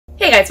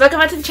Hey guys, welcome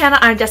back to the channel.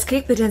 I'm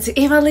Jessie, the Dancing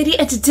Avon Lady,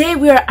 and today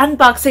we are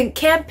unboxing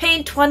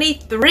Campaign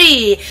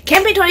 23.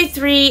 Campaign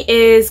 23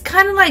 is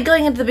kind of like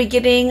going into the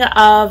beginning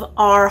of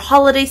our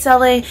holiday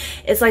selling.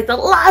 It's like the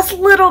last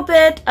little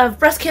bit of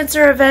breast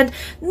cancer event.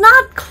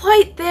 Not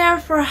quite there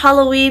for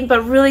Halloween,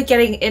 but really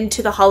getting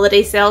into the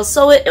holiday sales.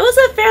 So it was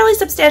a fairly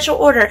substantial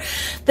order.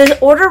 The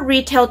order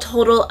retail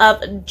total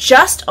of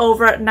just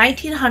over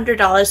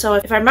 $1,900. So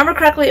if I remember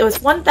correctly, it was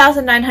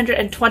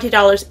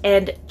 $1,920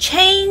 and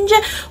change,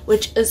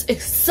 which is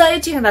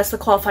exciting, and that's the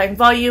qualifying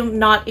volume,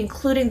 not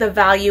including the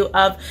value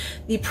of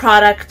the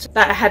product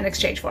that I had an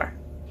exchange for.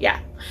 Yeah.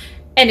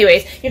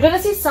 Anyways, you're going to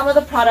see some of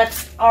the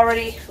products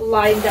already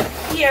lined up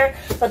here,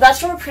 but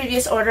that's from a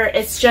previous order.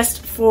 It's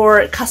just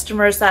for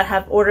customers that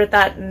have ordered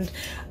that, and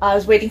I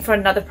was waiting for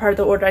another part of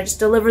the order. I just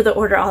deliver the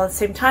order all at the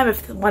same time.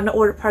 If one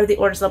part of the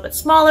order is a little bit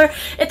smaller,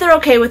 if they're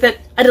okay with it,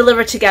 I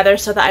deliver together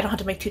so that I don't have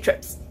to make 2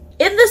 trips.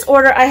 In this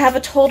order, I have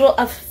a total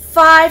of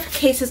 5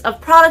 cases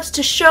of products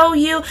to show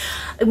you.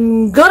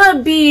 I'm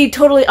gonna be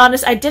totally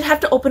honest, I did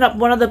have to open up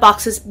one of the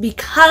boxes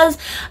because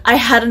I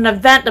had an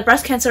event, the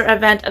breast cancer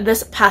event,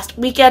 this past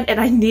weekend, and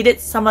I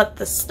needed some of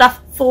the stuff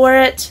for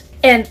it.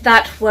 And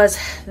that was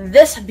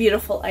this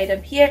beautiful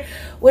item here,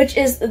 which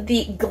is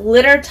the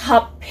Glitter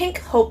Top Pink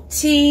Hope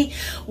Tea.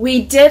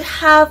 We did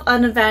have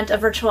an event, a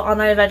virtual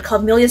online event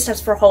called Million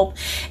Steps for Hope,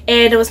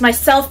 and it was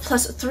myself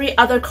plus 3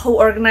 other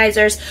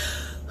co-organizers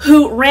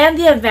who ran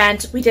the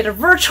event. We did a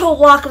virtual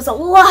walk. It was a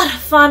lot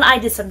of fun. I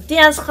did some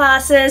dance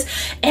classes,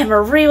 and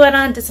Marie went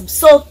on, did some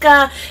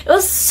soca. It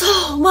was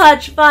so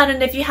much fun,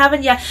 and if you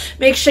haven't yet,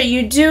 make sure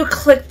you do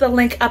click the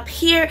link up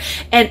here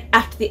and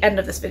after the end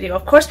of this video,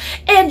 of course,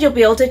 and you'll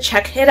be able to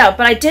check it out.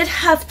 But I did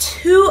have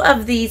 2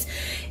 of these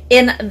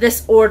in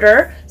this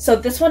order. So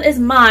this one is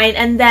mine,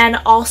 and then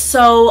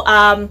also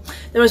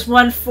there was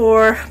one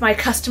for my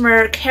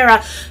customer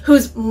Kara,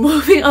 who's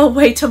moving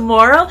away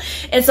tomorrow,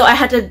 and so I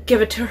had to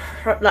give it to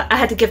her. I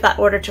had to give that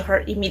order to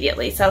her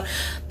immediately, so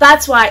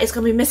that's why it's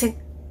gonna be missing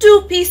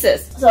 2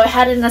 pieces. So I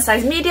had it in a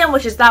size medium,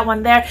 which is that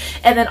one there,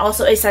 and then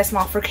also a size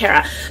small for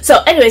Kara.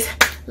 So anyways,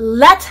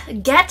 let's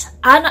get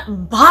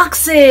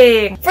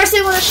unboxing. First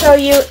thing I want to show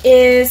you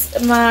is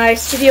my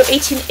Studio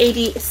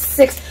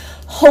 1886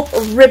 Hope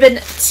Ribbon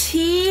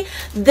Tea.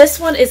 This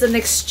one is an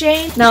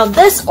exchange. Now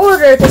this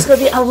order, there's going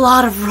to be a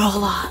lot of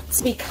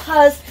roll-ons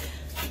because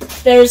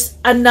there's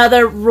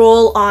another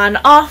roll-on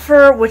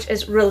offer, which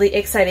is really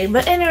exciting.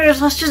 But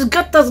anyways, let's just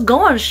get this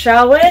going,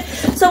 shall we?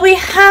 So we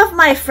have,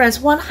 my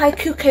friends, one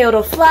Haiku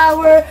Kyoto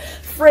flower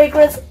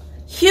fragrance.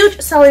 Huge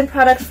selling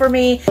product for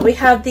me. We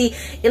have the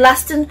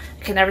Elastin,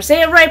 I can never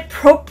say it right,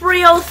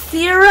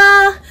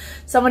 Propriothera.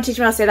 Someone teach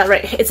me how to say that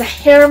right. It's a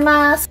hair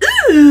mask.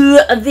 Ooh,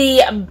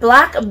 the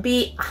Black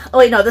Bee. Oh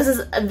wait, no, this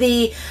is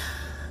the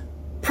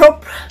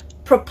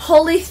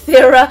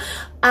Propriothera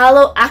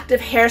Aloe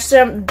Active Hair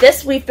Serum.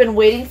 This we've been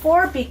waiting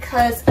for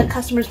because a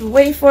customer's been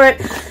waiting for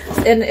it,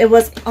 and it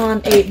was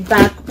on a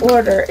back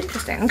order.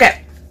 Interesting. Okay.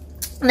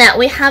 Now,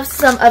 we have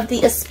some of the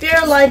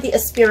Aspira line, the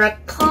Aspira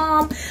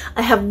Calm.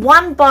 I have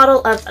 1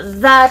 bottle of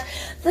that.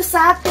 The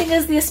sad thing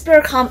is the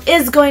Aspira Calm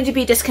is going to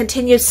be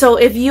discontinued, so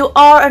if you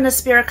are an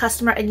Aspira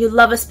customer and you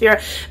love Aspira,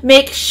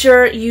 make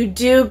sure you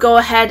do go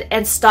ahead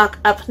and stock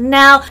up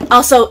now.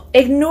 Also,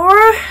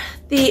 ignore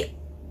the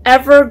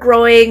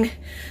ever-growing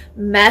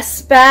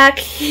mess back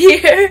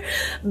here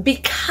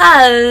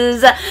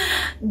because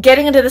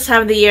getting into this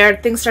time of the year,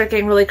 things start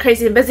getting really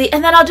crazy and busy,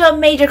 and then I'll do a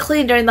major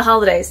clean during the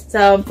holidays.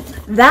 So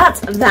that's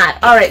that.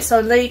 Alright, so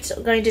I'm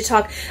going to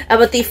talk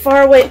about the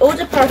Faraway Eau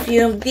de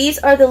Parfum. These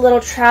are the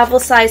little travel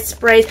size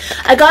sprays.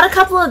 I got a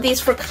couple of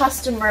these for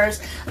customers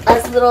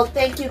as little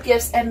thank you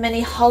gifts and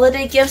mini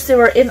holiday gifts. They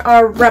were in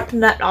our rep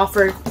net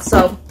offer,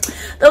 so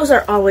those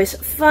are always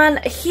fun.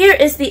 Here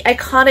is the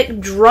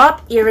iconic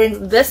drop earrings.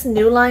 This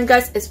new line,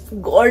 guys, is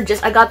gorgeous.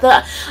 I got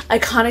the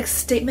iconic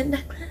statement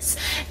necklace,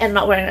 and I'm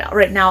not wearing it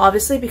right now,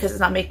 obviously, because it's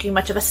not making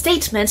much of a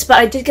statement, but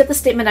I did get the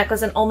statement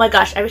necklace, and oh my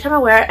gosh, every time I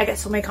wear it, I get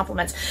so many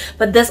compliments.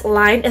 But this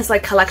line is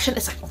like collection.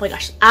 It's like, oh my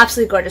gosh,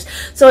 absolutely gorgeous.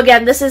 So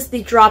again, this is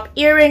the drop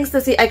earrings.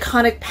 This is the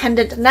iconic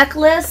pendant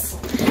necklace,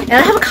 and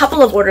I have a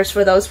couple of orders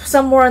for those.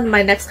 Some more in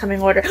my next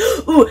coming order.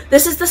 Ooh,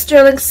 this is the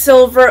sterling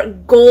silver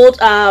gold,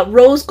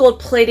 rose gold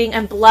plating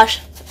and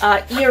blush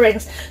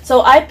earrings.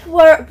 So I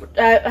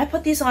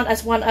put these on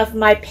as one of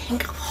my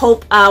Pink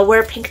Hope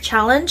Wear Pink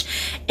challenge,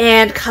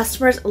 and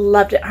customers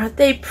loved it. Aren't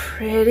they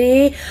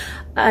pretty?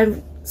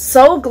 I'm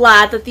so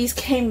glad that these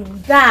came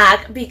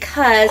back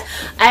because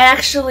I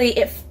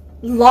actually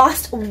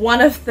lost one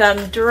of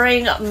them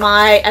during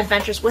my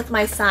adventures with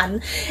my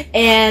son,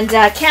 and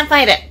can't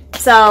find it.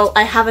 So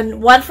I have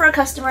one for a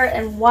customer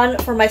and one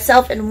for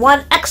myself, and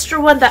one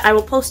extra one that I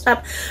will post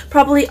up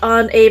probably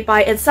on a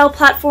buy and sell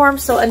platform.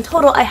 So in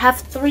total, I have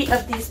 3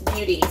 of these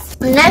beauties.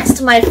 Next,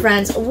 my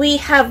friends, we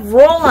have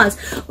roll-ons.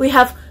 We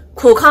have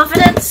Cool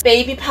Confidence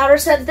baby powder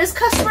set. This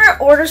customer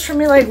orders from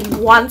me like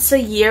once a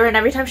year, and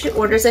every time she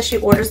orders it, she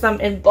orders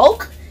them in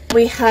bulk.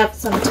 We have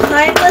some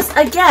Timeless.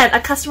 Again, a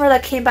customer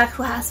that came back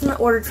who hasn't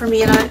ordered for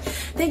me in, I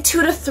think,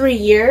 2 to 3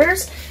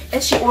 years.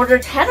 And she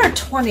ordered 10 or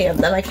 20 of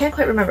them. I can't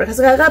quite remember because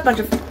I got a bunch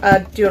of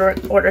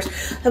deodorant orders.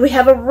 And we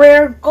have a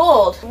Rare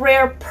Gold,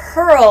 Rare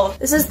Pearl.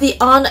 This is the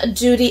On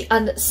Duty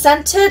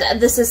Unscented.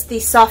 This is the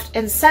Soft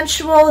and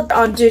Sensual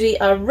On Duty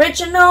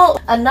Original.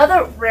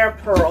 Another Rare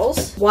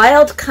Pearls,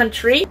 Wild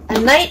Country, a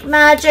Night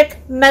Magic,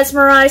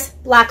 Mesmerize,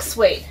 Black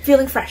Suede.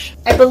 Feeling fresh.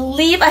 I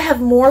believe I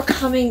have more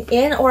coming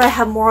in, or I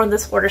have more on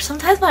this order.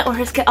 Sometimes my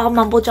orders get all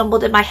mumble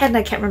jumbled in my head and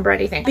I can't remember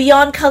anything.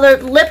 Beyond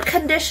Colored Lip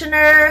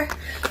Conditioner.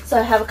 So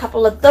I have a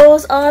couple of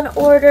those on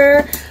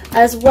order,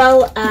 as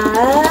well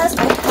as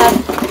I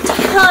have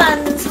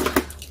tons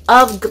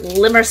of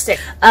Glimmer Stick.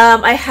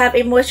 I have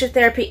a Moisture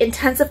Therapy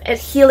Intensive and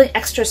Healing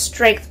Extra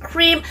Strength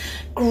Cream.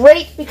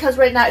 Great because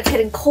right now it's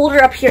getting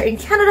colder up here in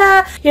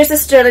Canada. Here's the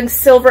Sterling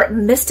Silver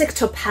Mystic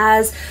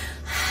Topaz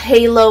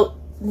Halo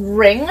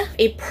Ring.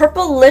 A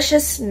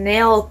Purplelicious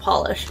Nail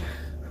Polish.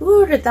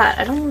 Who ordered that?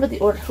 I don't remember the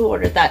order. Who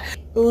ordered that?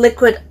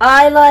 Liquid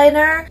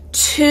eyeliner,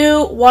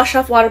 2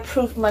 wash-off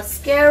waterproof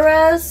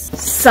mascaras,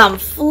 some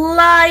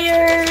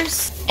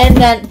flyers, and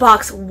then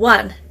box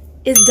 1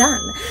 is done.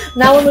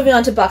 Now we're moving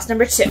on to box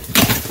number 2.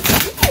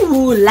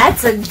 Ooh,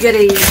 lots of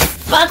goodies.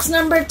 Box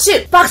number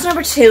 2. Box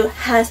number 2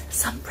 has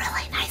some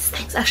really nice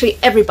things. Actually,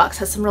 every box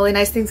has some really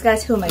nice things,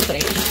 guys. Who am I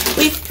kidding?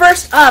 We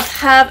first up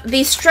have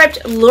the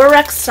striped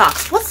Lurex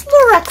socks. What's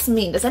Lurex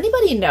mean? Does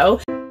anybody know?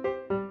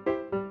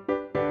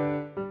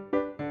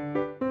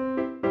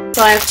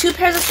 So I have 2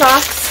 pairs of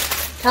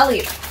socks. Tell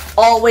you,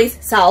 always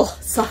sell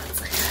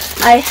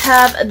socks. I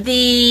have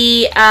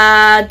the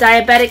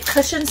diabetic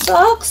cushion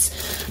socks.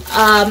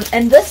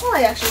 And this one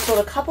I actually sold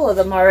a couple of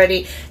them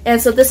already.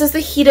 And so this is the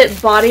heated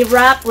body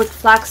wrap with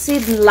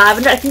flaxseed and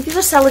lavender. I think these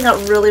are selling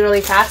out really,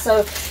 really fast. So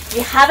if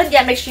you haven't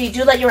yet, make sure you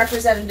do let your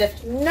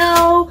representative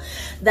know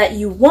that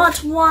you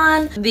want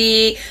one.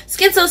 The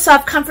Skin So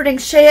Soft Comforting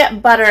Shea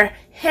Butter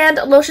Hand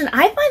Lotion.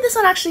 I find this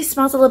one actually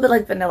smells a little bit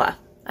like vanilla.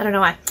 I don't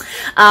know why.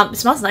 It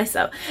smells nice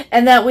though.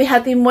 And then we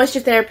have the Moisture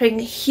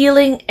Therapy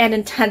Healing and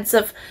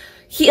Intensive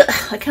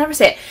I can't ever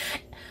say it.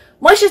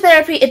 Moisture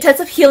Therapy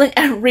Intensive Healing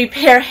and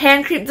Repair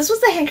Hand Cream. This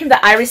was the hand cream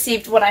that I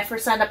received when I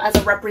first signed up as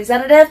a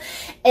representative.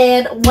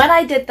 And when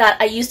I did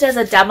that, I used it as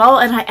a demo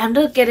and I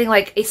ended up getting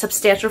like a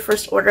substantial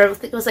first order. I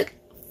think it was like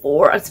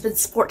it's been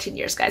 14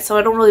 years, guys, so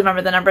I don't really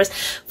remember the numbers.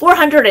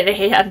 $400 and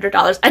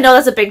 $800. I know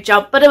that's a big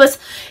jump, but it was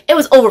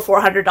over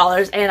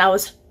 $400 and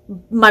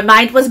my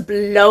mind was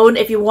blown.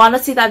 If you want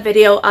to see that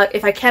video,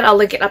 if I can, I'll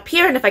link it up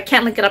here. And if I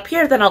can't link it up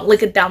here, then I'll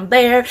link it down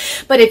there.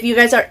 But if you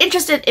guys are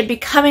interested in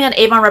becoming an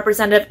Avon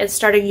representative and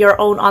starting your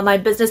own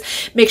online business,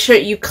 make sure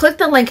you click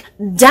the link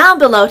down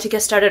below to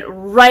get started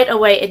right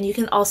away. And you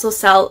can also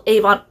sell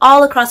Avon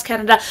all across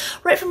Canada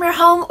right from your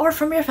home or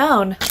from your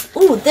phone.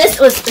 Ooh, this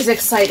is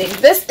exciting.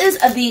 This is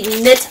the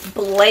knit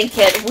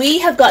blanket. We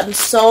have gotten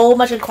so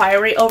much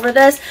inquiry over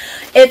this.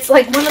 It's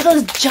like one of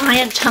those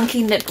giant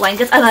chunky knit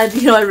blankets, and I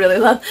really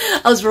love.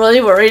 I was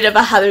really worried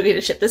about how they're going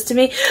to ship this to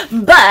me,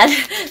 but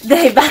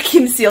they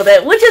vacuum sealed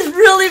it, which is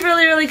really,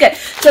 really, really good.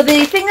 So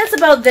the thing that's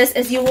about this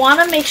is you want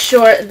to make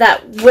sure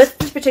that with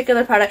this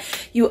particular product,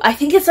 I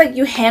think it's like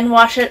you hand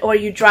wash it or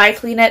you dry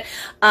clean it.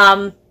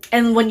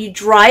 And when you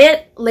dry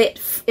it,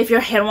 if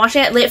you're hand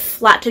washing it, lay it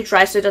flat to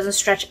dry so it doesn't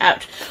stretch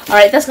out. All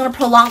right, that's going to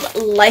prolong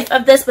the life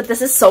of this, but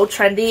this is so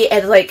trendy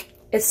and like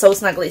it's so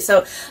snuggly.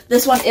 So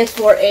this one is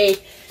for a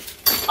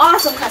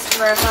awesome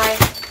customer of mine.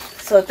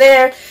 So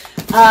there.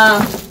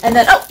 And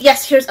then, oh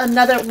yes, here's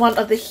another one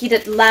of the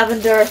heated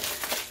lavender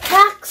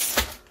packs.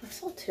 I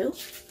sold 2.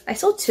 I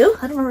sold 2?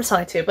 I don't remember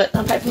selling 2, but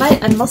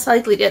I most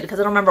likely did because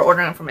I don't remember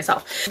ordering them for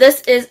myself.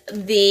 This is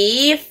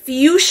the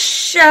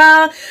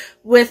fuchsia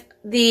with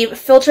the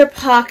filter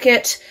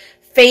pocket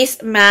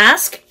face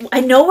mask.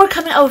 I know we're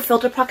coming out with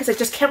filter pockets. I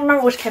just can't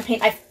remember which campaign.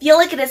 I feel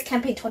like it is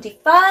campaign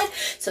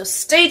 25, so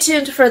stay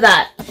tuned for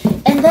that.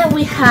 And then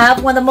we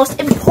have one of the most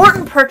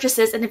important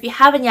purchases, and if you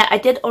haven't yet, I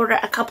did order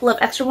a couple of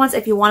extra ones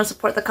if you want to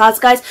support the cause,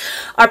 guys.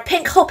 Our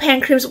Pink Hope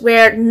hand creams,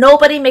 where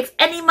nobody makes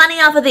any money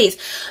off of these.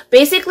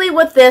 Basically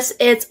with this,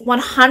 it's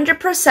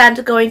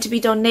 100% going to be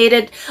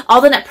donated.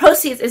 All the net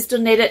proceeds is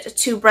donated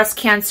to breast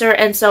cancer,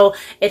 and so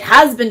it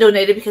has been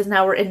donated because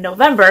now we're in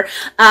November.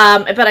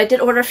 But I did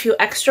order a few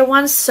extra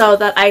ones so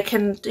that I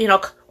can,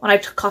 when I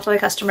call to my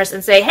customers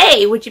and say,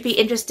 hey, would you be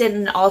interested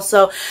in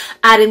also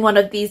adding one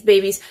of these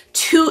babies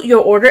to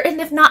your order?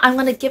 And if not, I'm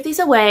going to give these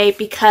away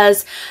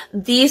because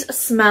these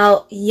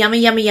smell yummy,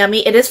 yummy,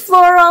 yummy. It is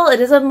floral.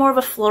 It is more of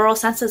a floral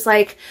sense. It's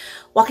like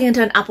walking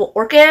into an apple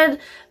orchid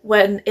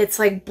when it's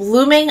like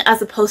blooming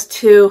as opposed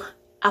to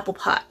apple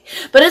pie,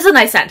 but it's a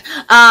nice scent.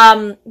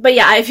 But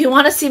yeah, if you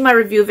want to see my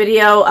review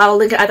video, I'll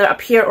link it either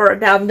up here or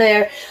down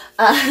there,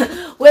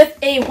 with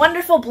a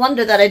wonderful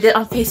blender that I did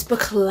on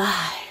Facebook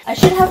Live. I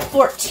should have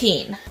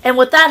 14. And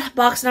with that,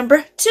 box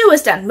number 2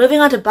 is done. Moving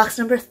on to box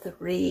number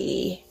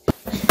 3.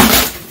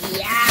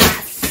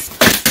 Yes!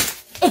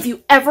 If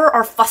you ever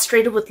are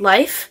frustrated with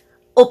life,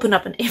 open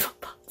up an Avon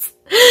box.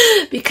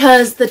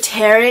 Because the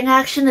tearing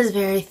action is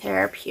very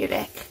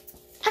therapeutic.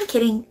 I'm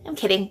kidding. I'm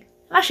kidding.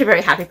 I'm actually a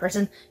very happy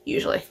person,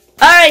 usually.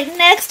 Alright,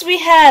 next we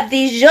have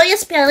the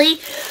Joyous Belly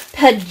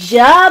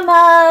pajamas.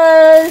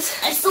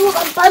 I sold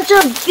a bunch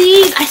of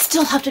these. I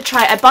still have to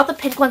try. I bought the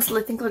pink ones,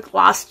 I think, like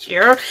last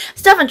year.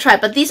 Still haven't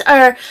tried, but these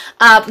are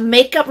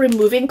makeup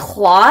removing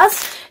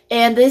cloths.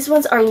 And these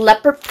ones are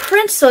leopard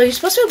print, so you're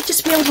supposed to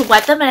just be able to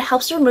wet them, and it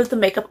helps to remove the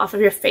makeup off of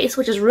your face,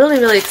 which is really,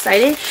 really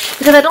exciting.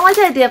 Because I don't like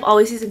the idea of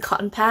always using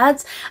cotton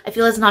pads. I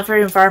feel it's not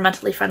very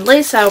environmentally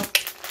friendly, so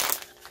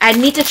I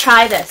need to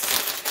try this.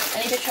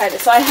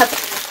 So I have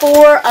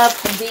 4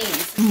 of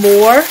these.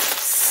 More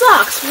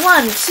socks.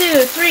 1,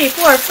 2, 3,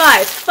 4,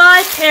 5.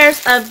 5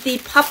 pairs of the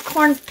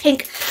popcorn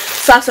pink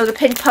socks, or the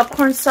pink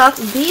popcorn socks.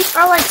 These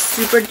are like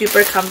super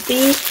duper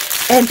comfy,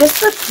 and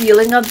just the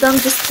feeling of them,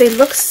 they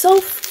look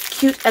so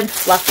cute and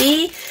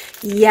fluffy.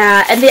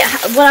 Yeah, and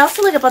what I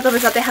also like about them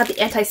is that they have the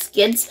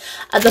anti-skids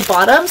at the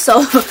bottom.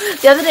 So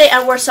the other day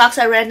I wore socks,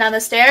 I ran down the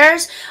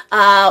stairs.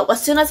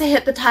 As soon as I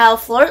hit the tile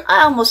floor,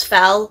 I almost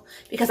fell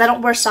because I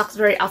don't wear socks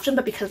very often,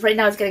 but because right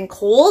now it's getting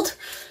cold,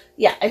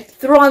 yeah, I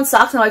threw on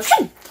socks and I'm like,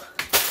 phew!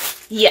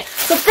 Yeah,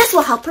 so this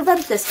will help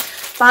prevent this.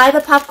 Buy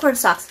the popcorn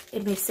socks.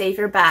 It may save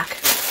your back.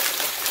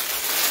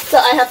 So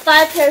I have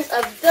 5 pairs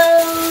of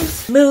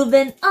those.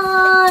 Moving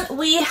on,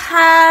 we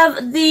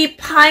have the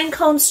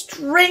Pinecone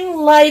string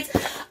lights.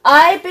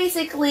 I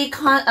basically,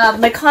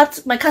 my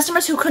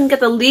customers who couldn't get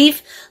the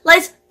leaf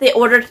lights, they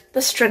ordered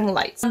the string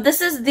lights.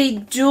 This is the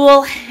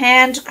dual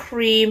hand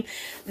cream,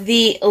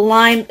 the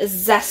lime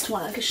zest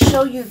one. I can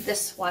show you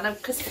this one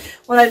because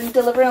when I'm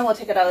delivering, we'll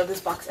take it out of this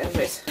box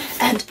anyways.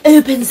 And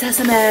open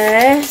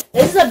sesame.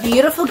 This is a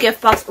beautiful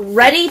gift box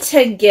ready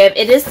to give.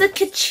 It is the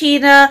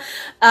Kachina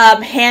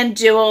hand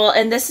dual,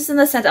 and this is in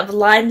the scent of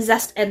lime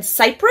zest and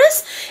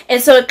cypress.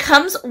 And so it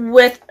comes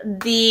with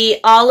the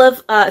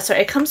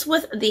it comes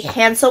with the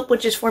hand soap,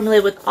 which is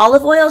formulated with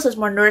olive oil, so it's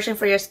more nourishing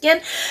for your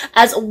skin,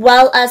 as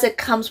well as it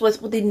comes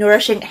with the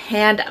nourishing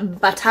hand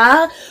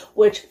butter,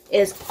 which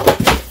is,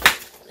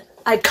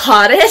 I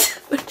caught it,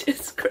 which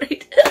is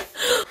great.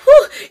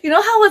 Whew. You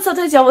know how when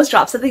sometimes you almost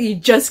drop something, you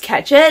just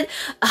catch it?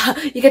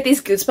 You get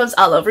these goosebumps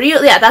all over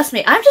you? Yeah, that's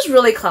me. I'm just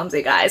really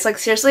clumsy, guys. Like,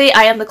 seriously,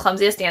 I am the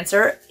clumsiest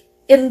dancer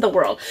in the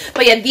world.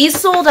 But yeah, these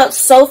sold out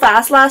so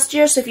fast last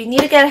year, so if you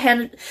need to get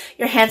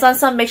your hands on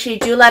some, make sure you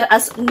do let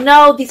us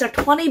know. These are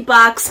 20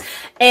 bucks,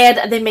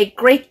 and they make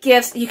great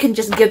gifts. You can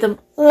just give them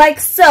like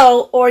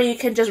so, or you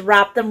can just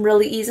wrap them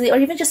really easily, or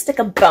even just stick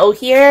a bow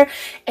here,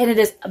 and it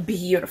is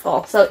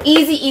beautiful. So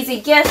easy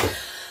gift,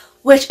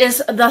 which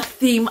is the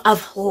theme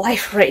of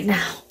life right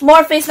now.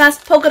 More face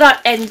masks, polka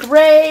dot and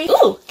gray.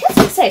 Ooh, guess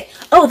what I say?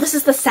 Oh, this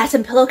is the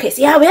satin pillowcase.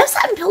 Yeah, we have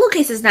satin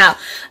pillowcases now.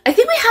 I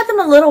think we had them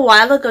a little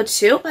while ago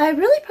too, but I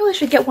really probably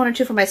should get 1 or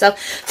 2 for myself.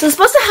 So it's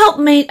supposed to help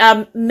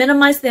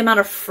minimize the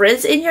amount of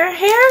frizz in your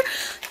hair.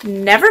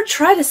 Never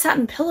tried a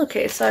satin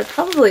pillowcase, so I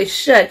probably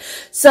should.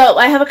 So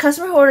I have a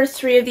customer who ordered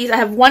 3 of these. I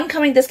have 1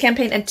 coming this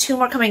campaign and 2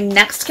 more coming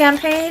next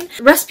campaign.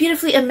 Rest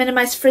beautifully and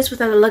minimize frizz with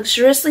a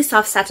luxuriously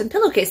soft satin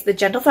pillowcase. The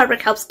gentle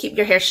fabric helps keep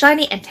your hair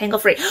shiny and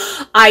tangle-free.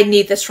 I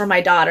need this for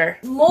my daughter.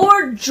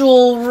 More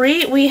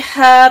jewelry. We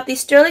have the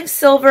sterling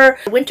silver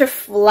winter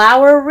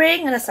flower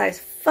ring in a size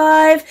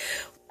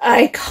 5.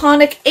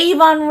 Iconic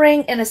Avon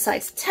ring in a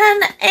size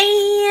 10.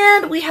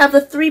 And we have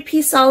the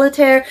 3-piece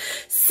solitaire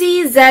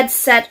CZ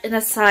set in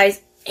a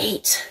size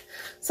 8.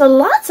 So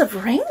lots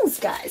of rings,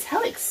 guys.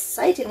 How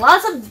exciting.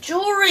 Lots of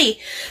jewelry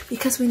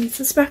because we need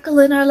some sparkle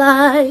in our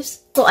lives.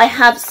 So I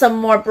have some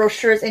more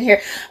brochures in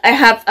here. I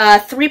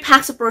have 3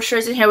 packs of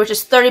brochures in here, which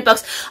is 30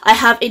 bucks. I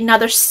have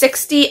another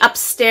 60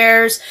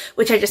 upstairs,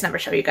 which I just never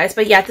show you guys.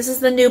 But yeah, this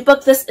is the new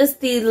book. This is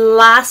the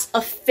last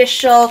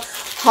official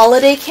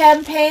holiday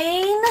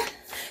campaign.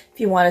 If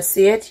you want to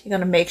see it, you're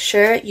going to make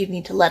sure you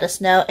need to let us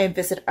know and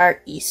visit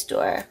our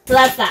e-store. So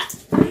that's that.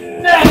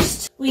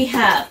 Next, we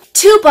have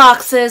 2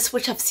 boxes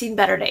which have seen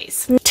better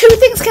days. 2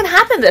 things can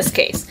happen in this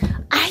case.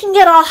 I can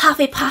get all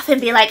huffy puffy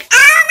and be like,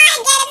 oh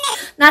my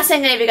goodness. Not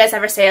saying any of you guys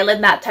ever say I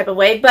live that type of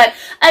way, but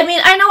I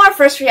mean, I know our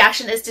first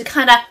reaction is to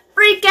kind of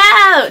freak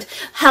out.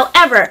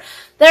 However,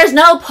 there's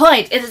no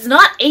point. It is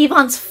not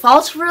Avon's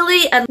fault,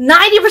 really, and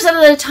 90%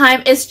 of the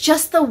time it's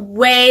just the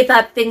way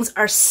that things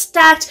are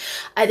stacked,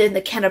 either in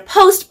the Canada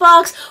Post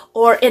box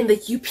or in the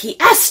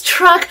UPS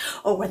truck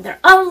or when they're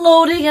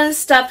unloading and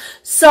stuff.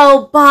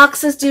 So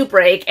boxes do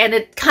break and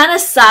it kind of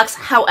sucks.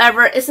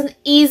 However, it's an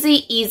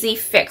easy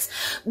fix.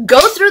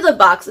 Go through the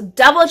box,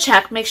 double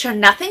check, make sure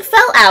nothing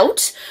fell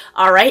out.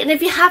 All right, and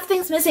if you have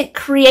things missing,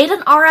 create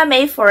an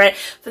RMA for it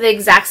for the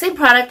exact same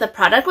product. The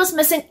product was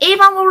missing,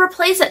 Avon will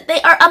replace it. They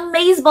are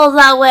amazable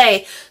that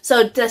way.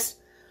 So just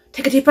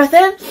take a deep breath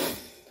in.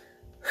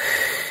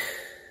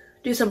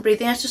 Do some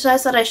breathing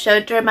exercise that I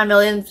showed during my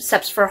Million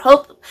Steps for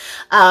Hope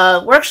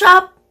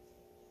workshop.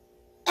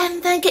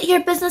 And then get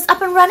your business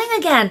up and running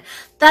again.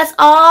 That's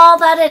all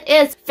that it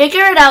is.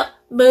 Figure it out.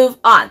 Move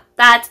on.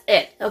 That's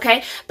it.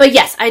 Okay? But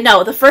yes, I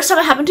know. The first time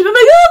it happened to me, I'm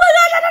like, oh my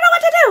gosh, I don't know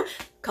what to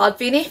do. called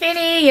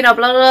Feeny, you know,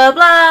 blah, blah,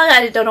 blah.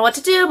 I don't know what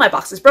to do. My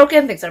box is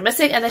broken. Things are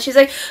missing. And then she's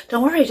like,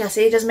 don't worry,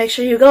 Jessie. Just make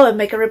sure you go and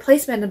make a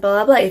replacement and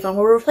blah, blah, blah. Avon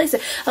will replace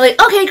it. I'm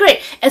like, okay,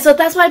 great. And so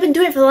that's what I've been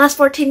doing for the last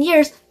 14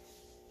 years.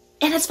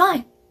 And it's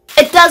fine.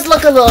 It does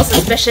look a little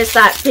suspicious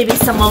that maybe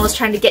someone was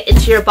trying to get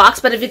into your box,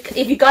 but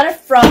if you got it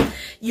from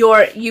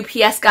your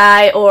UPS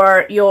guy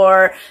or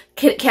your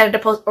Canada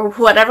Post or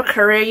whatever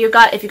courier you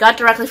got, if you got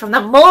directly from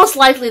them, most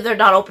likely they're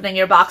not opening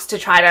your box to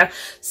try to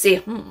see,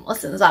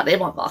 what's in that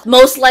Avon box.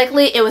 Most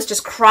likely it was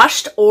just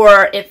crushed,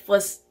 or it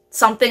was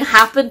something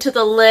happened to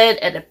the lid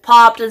and it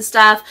popped and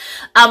stuff.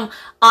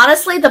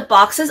 Honestly, the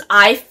boxes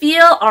I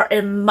feel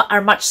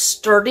are much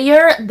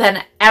sturdier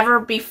than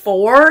ever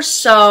before,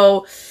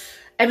 so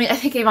I mean, I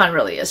think Avon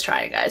really is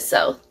trying, guys,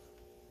 so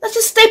let's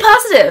just stay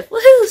positive.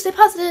 Woohoo, stay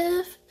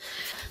positive.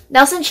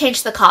 Nelson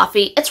changed the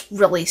coffee. It's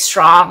really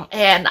strong,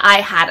 and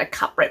I had a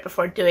cup right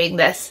before doing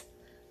this.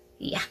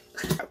 Yeah.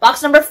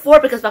 Box number 4,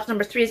 because box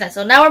number 3 is nice.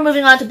 So now we're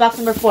moving on to box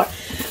number 4.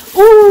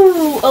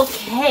 Ooh,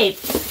 okay.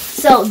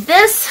 So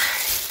this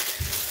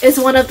is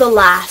one of the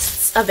lasts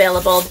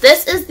available.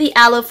 This is the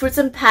Aloe Fruits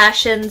and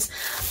Passions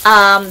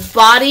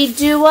Body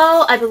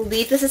Duo. I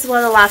believe this is one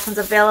of the last ones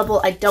available.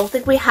 I don't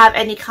think we have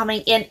any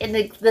coming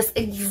in this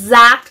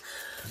exact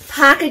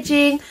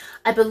packaging.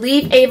 I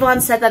believe Avon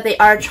said that they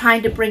are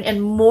trying to bring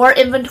in more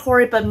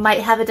inventory, but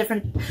might have a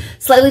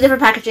slightly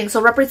different packaging.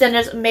 So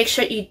representatives, make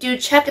sure you do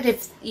check. And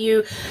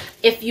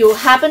if you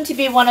happen to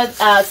be one of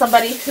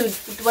somebody who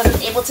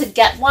wasn't able to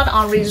get one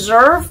on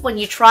reserve when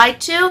you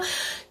tried to,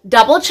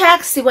 double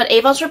check, see what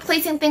Avon's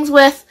replacing things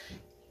with,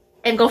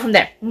 and go from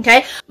there,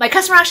 okay? My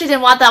customer actually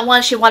didn't want that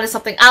one. She wanted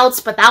something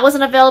else, but that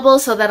wasn't available,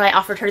 so then I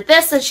offered her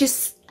this, and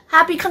she's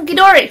happy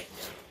hunky-dory.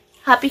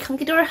 Happy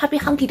hunky-dory, happy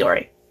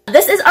hunky-dory.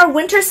 This is our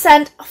winter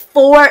scent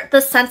for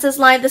the Senses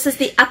line. This is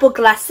the Apple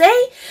Glacé.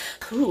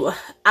 Ooh,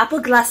 Apple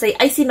Glacé,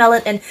 Icy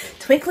Melon, and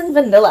Twinkling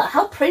Vanilla.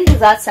 How pretty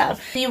does that sound?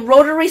 The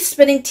rotary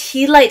spinning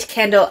tea light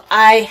candle.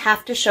 I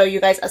have to show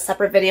you guys a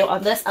separate video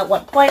on this at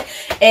one point.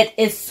 It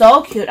is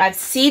so cute. I've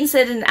seen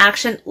it in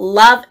action.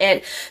 Love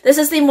it. This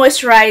is the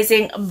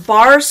moisturizing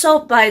bar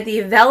soap by the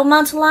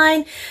Velmont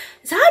line.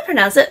 Is that how I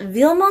pronounce it?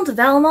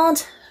 Velmont?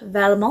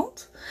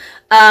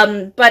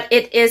 But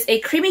it is a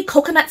creamy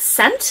coconut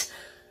scent.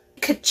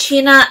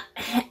 Kachina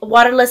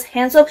waterless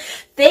hand soap.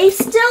 They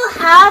still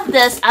have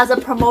this as a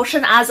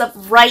promotion as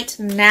of right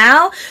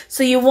now,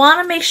 so you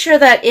want to make sure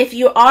that if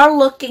you are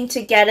looking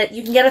to get it,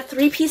 you can get a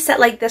 3-piece set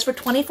like this for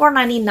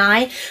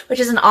 $24.99,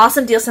 which is an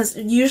awesome deal since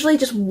usually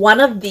just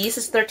one of these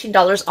is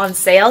 $13 on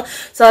sale,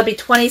 so that'd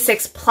be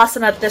 $26 plus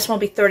another, this one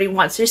will be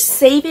 $31, so you're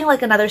saving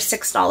like another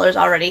 $6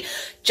 already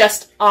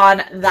just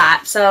on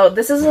that. So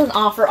this is an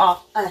offer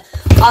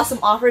awesome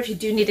offer if you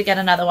do need to get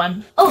another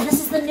one. Oh, this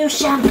is the new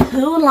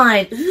shampoo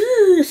line.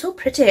 Ooh, so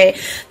pretty.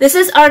 This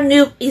is our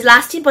new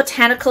Elastic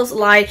Botanicals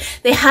line.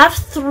 They have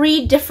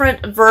 3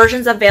 different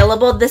versions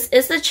available. This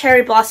is the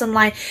Cherry Blossom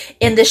line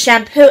in the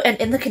shampoo and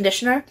in the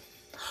conditioner.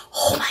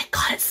 Oh my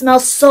god, it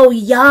smells so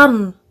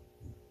yum.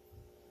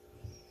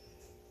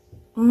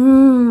 I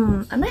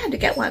might have to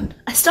get one.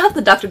 I still have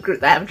the Dr.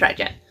 Groot that I haven't tried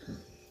yet.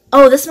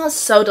 Oh, this smells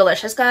so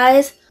delicious,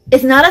 guys.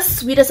 It's not as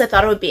sweet as I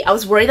thought it would be. I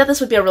was worried that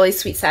this would be a really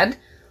sweet scent,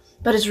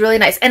 but it's really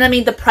nice. And I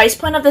mean, the price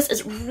point of this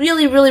is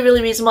really, really,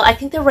 really reasonable. I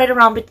think they're right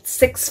around between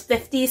 $6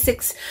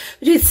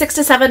 to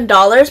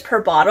 $7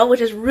 per bottle,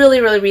 which is really,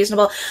 really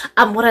reasonable.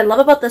 What I love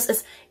about this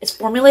is it's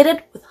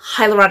formulated with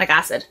hyaluronic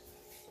acid.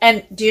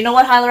 And do you know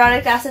what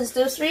hyaluronic acid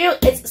does for you?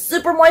 It's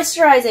super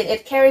moisturizing.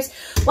 It carries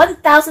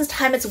 1,000th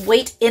time its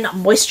weight in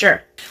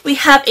moisture. We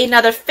have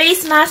another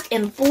face mask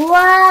in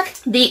black,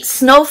 the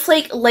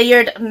Snowflake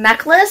Layered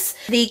Necklace,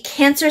 the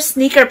Cancer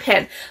Sneaker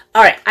Pin.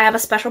 All right, I have a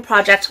special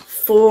project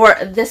for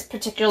this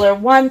particular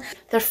one.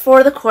 They're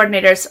for the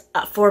coordinators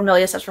for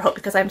Million Steps for Hope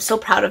because I'm so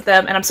proud of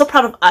them and I'm so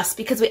proud of us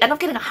because we end up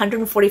getting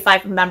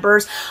 145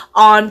 members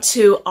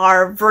onto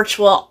our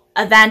virtual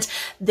event.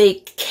 They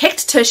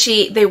kicked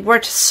Tushy, they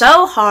worked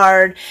so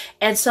hard,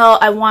 and so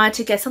I wanted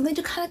to get something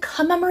to kind of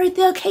commemorate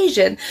the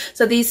occasion.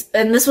 So this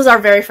was our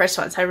very first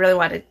one, so I really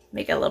wanted to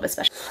make it a little bit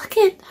special. Look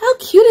at how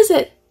cute is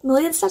it?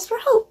 Million Steps for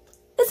Hope.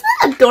 Isn't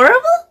that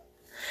adorable?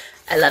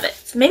 I love it.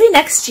 So maybe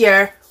next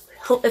year,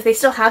 hope if they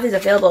still have these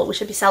available, we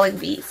should be selling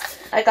these.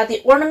 I got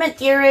the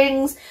ornament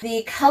earrings,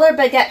 the color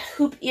baguette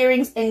hoop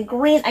earrings in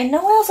green. I know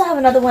I also have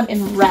another one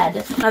in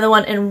red. Another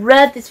one in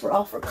red. These were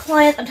all for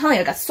clients. I'm telling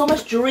you, I got so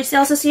much jewelry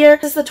sales this year.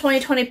 This is the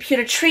 2020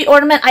 pewter tree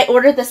ornament. I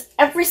ordered this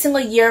every single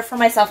year for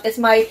myself. It's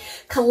my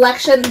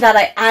collection that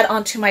I add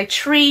onto my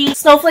tree.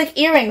 Snowflake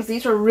earrings.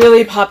 These were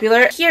really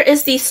popular. Here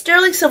is the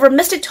sterling silver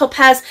mystic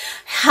topaz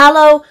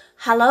halo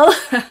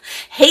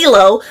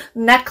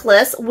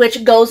necklace,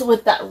 which goes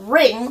with that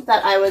ring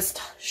that I was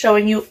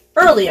showing you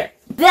earlier.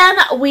 Then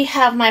we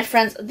have, my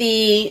friends,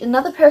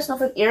 another pair of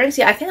snowflake earrings.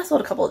 Yeah, I think I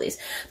sold a couple of these.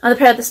 Another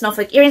pair of the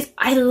snowflake earrings.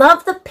 I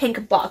love the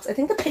pink box. I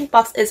think the pink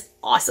box is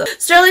awesome.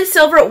 Sterling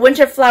silver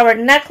winter flower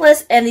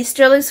necklace and the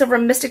sterling silver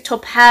mystic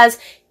topaz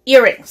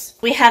earrings.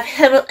 We have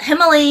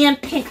Himalayan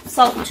pink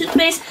salt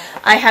toothpaste.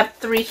 I have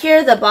 3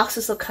 here. The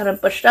boxes look kind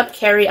of bushed up.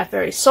 Carrie, I'm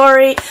very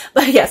sorry.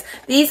 But yes,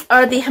 these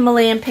are the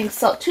Himalayan pink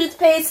salt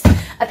toothpaste.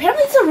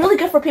 Apparently these are really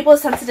good for people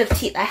with sensitive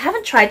teeth. I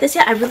haven't tried this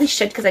yet. I really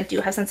should because I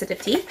do have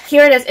sensitive teeth.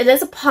 Here it is. It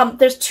is a pump.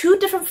 There's 2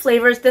 different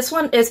flavors. This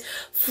one is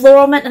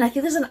floral mint and I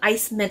think there's an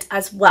ice mint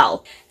as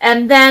well.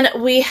 And then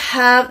we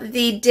have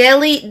the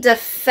Daily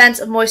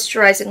Defense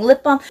Moisturizing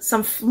Lip Balm.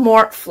 Some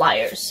more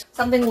flyers.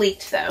 Something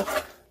leaked though.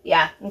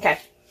 Yeah, okay.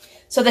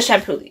 So the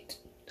shampoo leaked.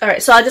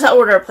 Alright, so I just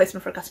order a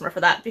replacement for a customer for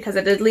that because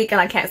it did leak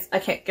and I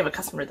can't give a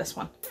customer this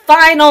one.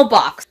 Final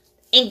box.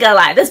 Ain't gonna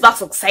lie, this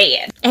box looks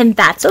sad. And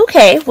that's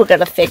okay, we're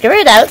gonna figure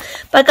it out.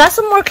 But I got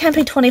some more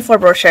Campaign 24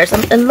 brochures.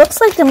 And it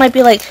looks like there might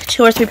be like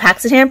 2 or 3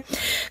 packs in here.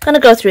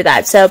 Gonna go through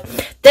that. So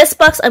this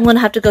box I'm gonna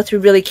have to go through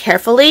really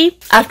carefully.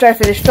 After I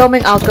finish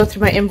filming, I'll go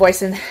through my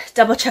invoice and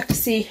double check to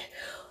see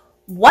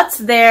what's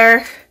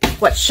there,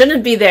 what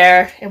shouldn't be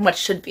there, and what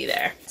should be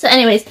there. So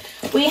anyways,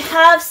 we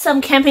have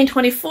some Campaign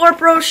 24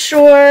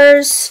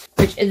 brochures,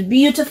 which is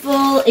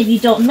beautiful. If you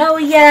don't know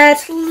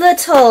yet,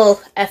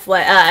 little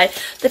FYI,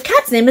 the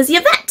cat's name is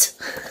Yvette.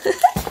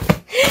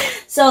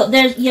 So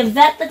there's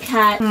Yvette the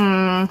cat.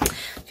 I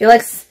feel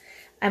like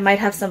I might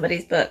have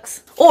somebody's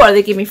books. Or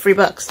they give me free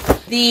books.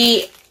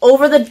 The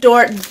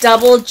over-the-door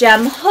double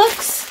gem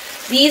hooks.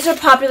 These are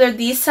popular.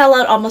 These sell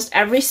out almost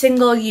every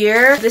single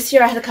year. This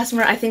year I had a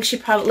customer, I think she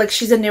probably, like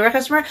she's a newer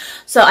customer,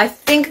 so I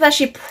think that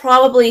she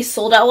probably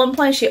sold out at one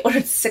point. She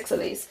ordered 6 of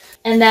these.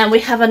 And then we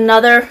have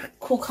another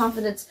Cool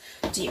Confidence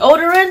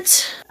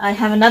deodorant. I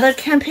have another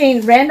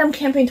random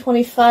Campaign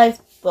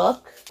 25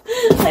 book.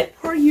 My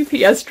poor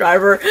UPS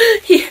driver.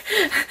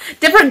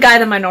 Different guy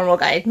than my normal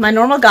guy. My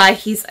normal guy,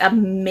 he's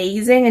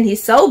amazing and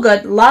he's so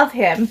good. Love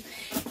him.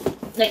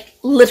 Like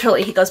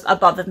literally he goes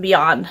above and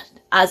beyond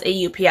as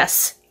a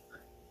UPS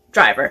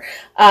driver.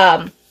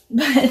 But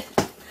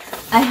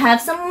I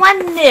have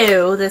someone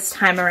new this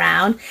time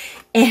around,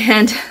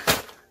 and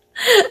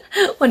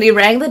when he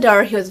rang the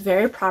door, he was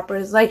very proper.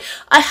 He's like,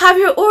 I have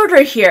your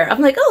order here.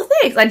 I'm like, oh,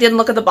 thanks. I didn't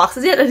look at the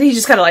boxes yet, and he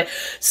just kind of like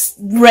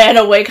ran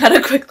away kind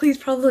of quickly. He's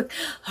probably like,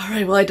 all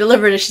right, well, I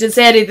delivered it. She didn't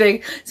say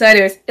anything. So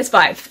anyways, it's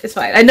fine. It's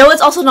fine. I know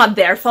it's also not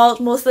their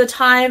fault most of the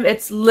time.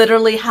 It's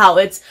literally how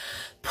it's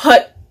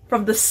put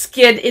from the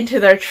skid into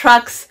their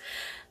trucks,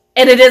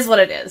 and it is what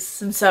it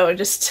is. And so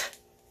just...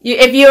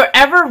 if you're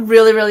ever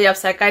really, really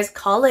upset, guys,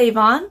 call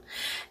Avon.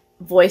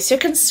 Voice your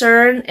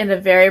concern in a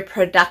very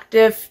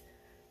productive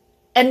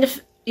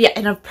and, yeah,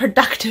 in a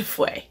productive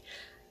way.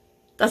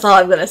 That's all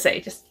I'm going to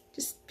say. Just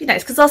be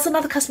nice. Because also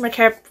not the customer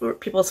care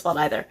people's fault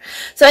either.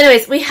 So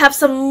anyways, we have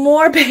some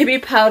more baby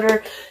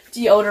powder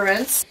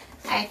deodorants.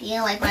 I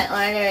feel like my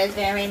order is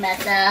very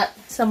messed up.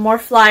 Some more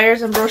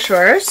flyers and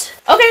brochures.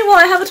 Okay, well,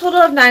 I have a total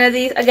of 9 of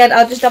these. Again,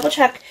 I'll just double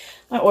check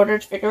my order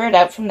to figure it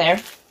out from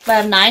there. But I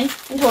have 9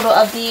 in total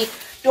of the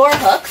door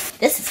hooks.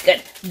 This is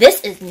good.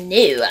 This is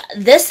new.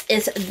 This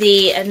is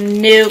the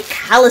new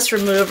callus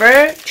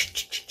remover.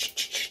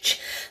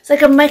 It's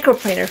like a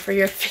microplaner for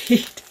your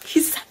feet.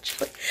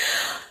 Essentially.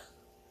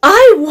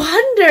 I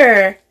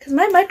wonder, because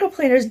my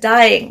microplaner's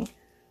dying.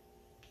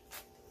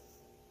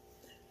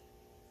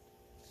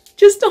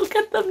 Just don't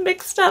get them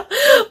mixed up.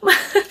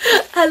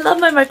 I love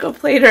my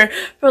microplaner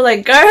for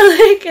like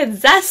garlic and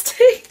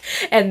zesting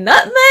and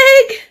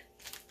nutmeg.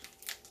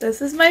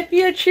 This might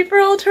be a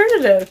cheaper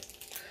alternative.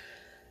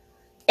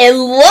 It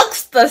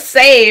looks the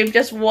same,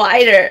 just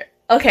wider.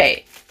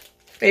 Okay,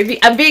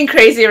 maybe I'm being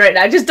crazy right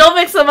now. Just don't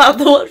mix them up.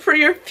 The one for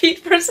your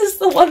feet versus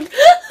the one,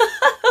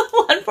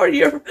 one for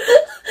your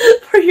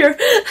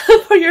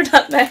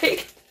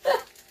nutmeg.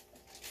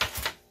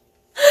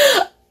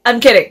 I'm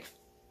kidding.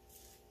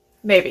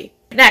 Maybe.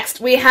 Next,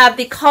 we have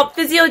the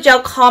Physio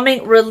Gel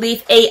Calming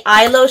Relief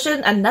AI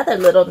Lotion. Another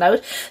little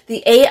note.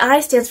 The AI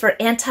stands for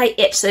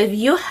anti-itch. So if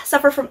you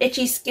suffer from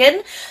itchy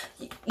skin,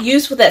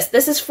 use this.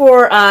 This is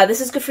for this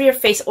is good for your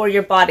face or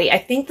your body. I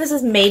think this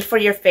is made for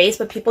your face,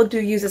 but people do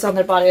use this on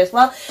their body as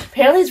well.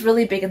 Apparently it's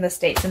really big in the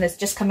States and it's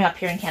just coming up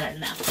here in Canada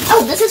now.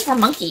 Oh, this is for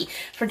Monkey,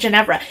 for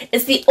Ginevra.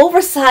 It's the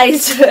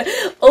oversized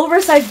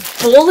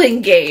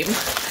bowling game.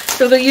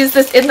 So they'll use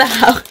this in the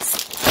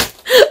house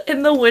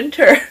in the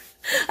winter.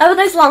 I have a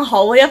nice long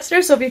hallway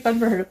upstairs, so it'll be fun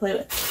for her to play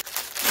with.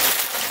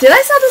 Did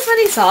I sell this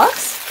many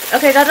socks?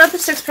 Okay, I got another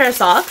 6 pair of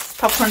socks,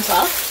 popcorn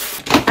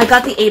socks. I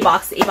got the A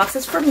box. The A box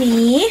is for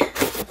me.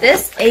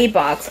 This A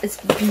box is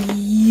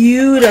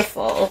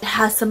beautiful. It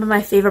has some of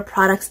my favorite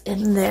products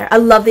in there. I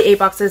love the A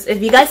boxes.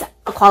 If you guys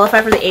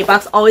qualify for the A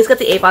box, always get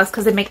the A box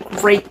because they make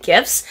great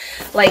gifts.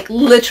 Like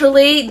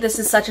literally, this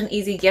is such an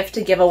easy gift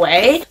to give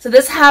away. So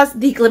this has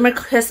the Glimmer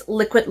Kiss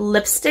liquid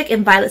lipstick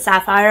in Violet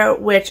Sapphire,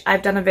 which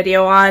I've done a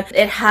video on.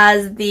 It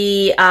has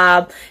the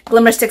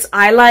Glimmer Sticks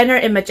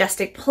eyeliner in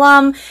Majestic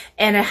Plum,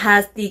 and it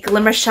has the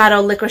Glimmer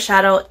Shadow liquid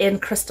shadow in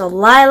Crystal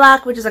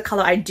Lilac, which is a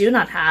color I do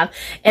not have.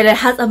 And it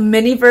has a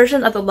mini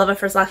version of the Love at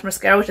First Lash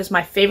mascara, which is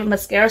my favorite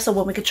mascara. So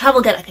when we could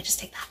travel again, I could just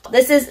take that.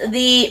 This is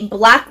the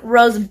Black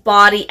Rose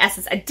Body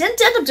Essence. I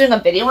didn't end up doing a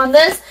video on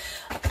this,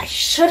 I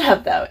should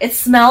have though. It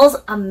smells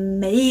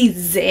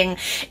amazing.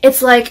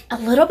 It's like a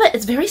little bit,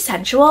 it's very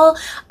sensual.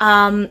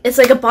 It's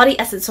like a body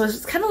essence, so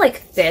it's kind of like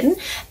thin.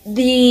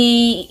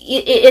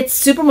 It's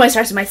super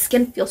moisturizing. My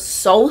skin feels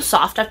so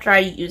soft after I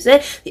use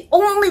it. The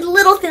only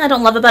little thing I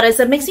don't love about it is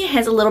it makes your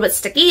hands a little bit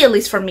sticky, at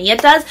least for me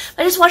it does.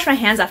 I just wash my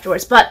hands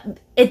afterwards, but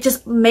it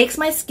just makes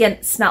my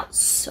skin smell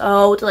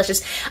so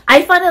delicious.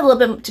 I find it a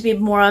little bit to be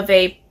more of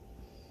a,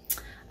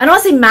 I don't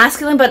want to say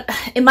masculine, but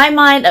in my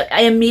mind,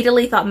 I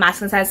immediately thought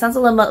masculine. It sounds a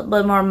little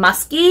bit more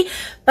musky,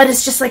 but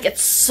it's just like,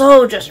 it's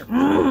so just,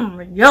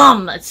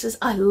 yum. It's just,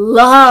 I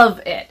love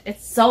it.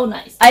 It's so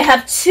nice. I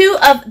have 2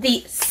 of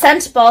the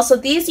scent balls. So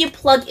these you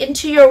plug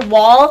into your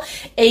wall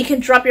and you can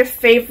drop your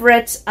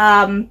favorite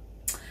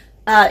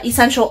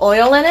essential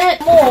oil in it.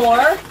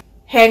 More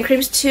hand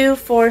creams, 2,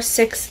 4,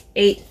 6,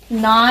 8,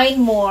 9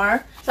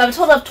 more. So I have a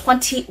total of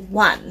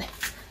 21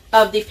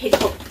 of the pink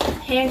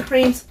hand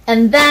creams.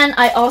 And then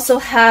I also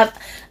have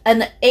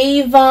an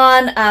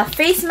Avon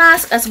face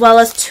mask, as well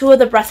as 2 of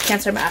the breast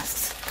cancer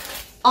masks.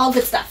 All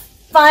good stuff.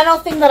 Final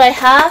thing that I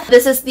have,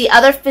 this is the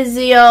other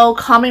Physio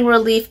Calming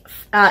Relief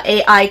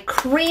AI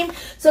cream.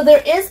 So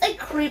there is a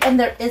cream and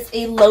there is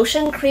a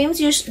lotion.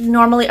 Creams usually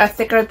normally are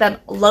thicker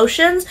than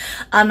lotions,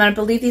 and I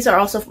believe these are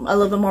also a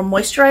little bit more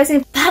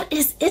moisturizing. That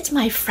is it,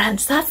 my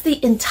friends. That's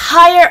the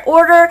entire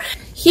order.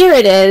 Here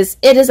it is.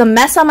 It is a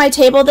mess on my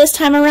table this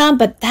time around,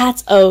 but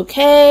that's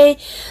okay.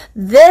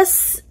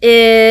 This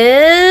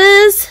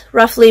is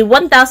roughly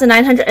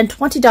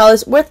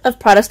 $1,920 worth of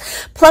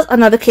products, plus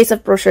another case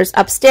of brochures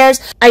upstairs.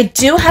 I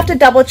do have to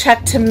double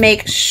check to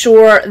make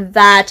sure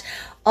that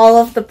all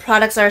of the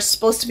products that are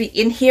supposed to be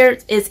in here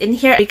is in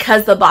here,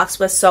 because the box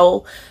was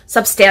so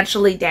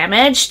substantially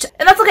damaged.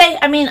 And that's okay.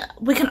 I mean,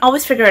 we can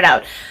always figure it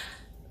out.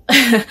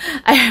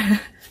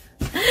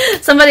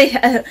 Somebody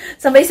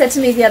said to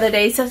me the other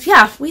day, he says,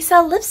 yeah, we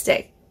sell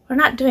lipstick. We're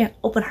not doing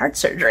open heart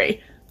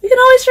surgery. We can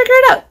always figure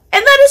it out.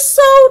 And that is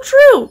so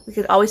true. We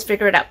can always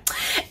figure it out.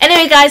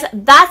 Anyway, guys,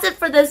 that's it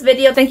for this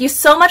video. Thank you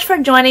so much for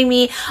joining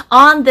me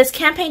on this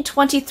Campaign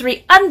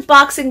 23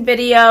 unboxing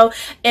video.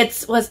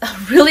 It was a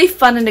really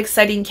fun and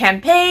exciting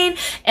campaign,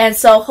 and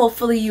so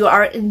hopefully you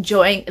are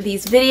enjoying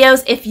these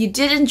videos. If you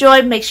did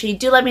enjoy, make sure you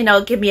do let me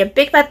know. Give me a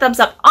big fat thumbs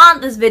up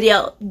on this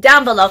video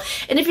down below.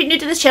 And if you're new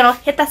to this channel,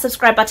 hit that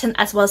subscribe button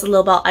as well as the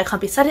little bell icon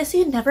beside it so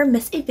you never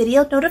miss a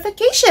video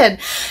notification.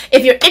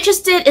 If you're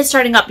interested in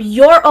starting up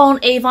your own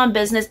Avon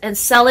business and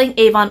selling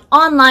Avon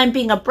online,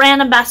 being a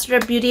brand ambassador,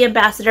 beauty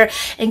ambassador,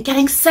 and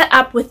getting set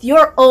up with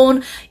your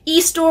own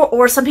e-store,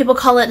 or some people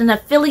call it an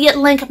affiliate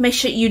link, make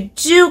sure you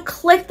do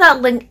click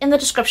that link in the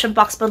description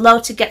box below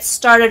to get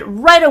started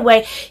right away.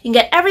 You can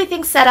get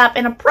everything set up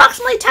in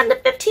approximately 10 to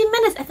 15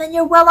 minutes, and then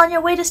you're well on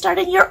your way to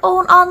starting your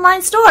own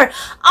online store.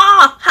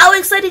 Ah, how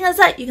exciting is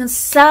that? You can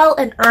sell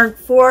and earn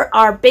for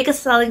our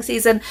biggest selling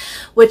season,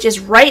 which is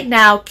right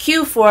now,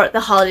 Q4, the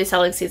holiday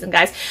selling season,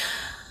 guys.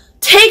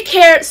 Take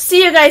care.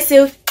 See you guys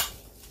soon.